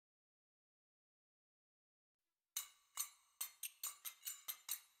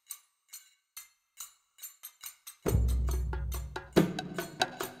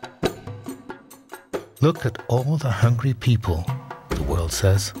Look at all the hungry people, the world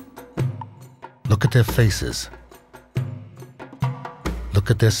says. Look at their faces.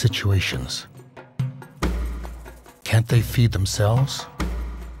 Look at their situations. Can't they feed themselves?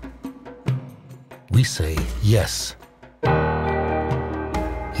 We say yes.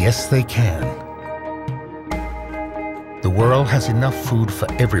 Yes, they can. The world has enough food for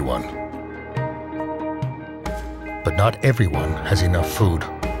everyone. But not everyone has enough food,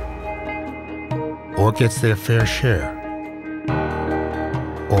 or gets their fair share,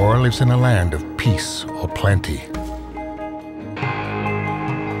 or lives in a land of peace or plenty.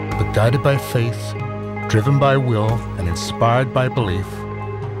 But guided by faith, driven by will, and inspired by belief,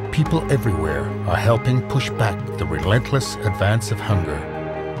 people everywhere are helping push back the relentless advance of hunger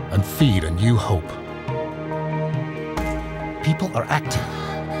and feed a new hope. People are acting,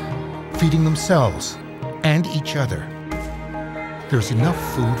 feeding themselves and each other. There's enough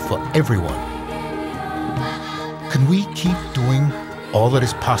food for everyone. Can we keep doing all that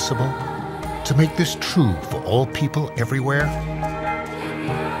is possible to make this true for all people everywhere?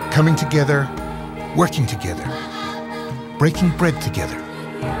 Coming together, working together, breaking bread together.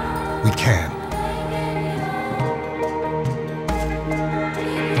 We can.